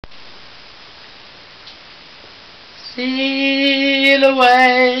steal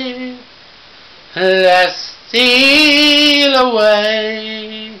away, let's steal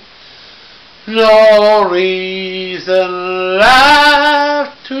away. No reason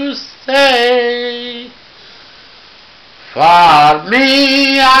left to stay for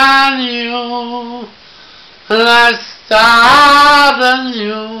me and you. Let's start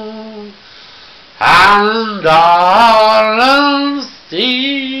anew, and darling,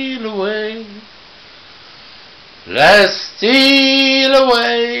 steal away. Let's steal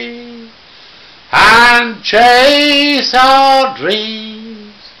away and chase our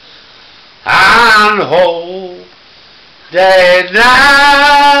dreams and hope they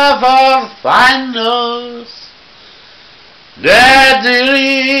never find us. The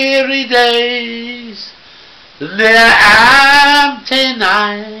dreary days, the empty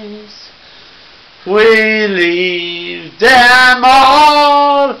nights, we leave them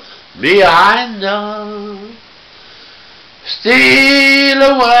all behind us. Steal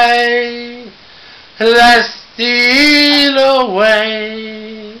away, let's steal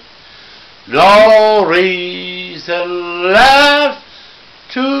away. No reason left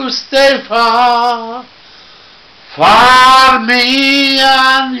to stay far. For me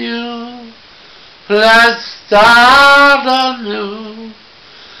and you, let's start anew,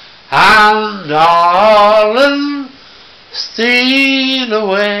 and darling, steal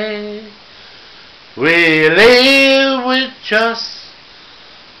away. We live with just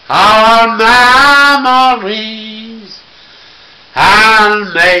our memories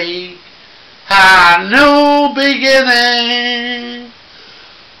and make a new beginning.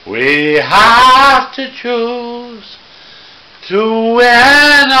 We have to choose to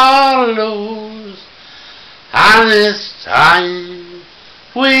win or lose, and it's time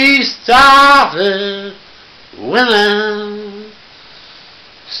we started winning.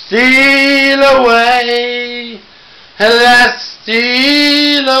 Steal away, let's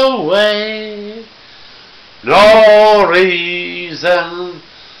steal away. No reason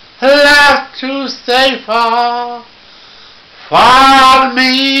left to stay far. For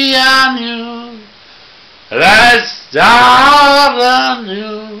me and you, let's start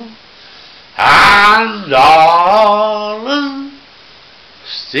anew, and darling,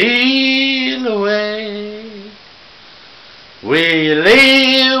 steal away. We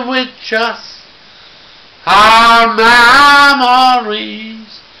live with just our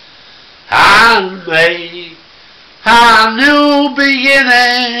memories and make a new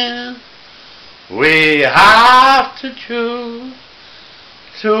beginning. We have to choose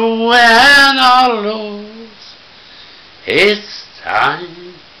to win or lose. It's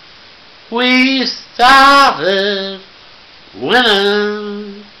time we started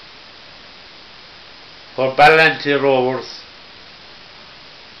winning. For Ballantyre Rovers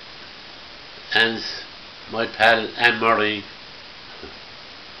and my pal Anne Murray.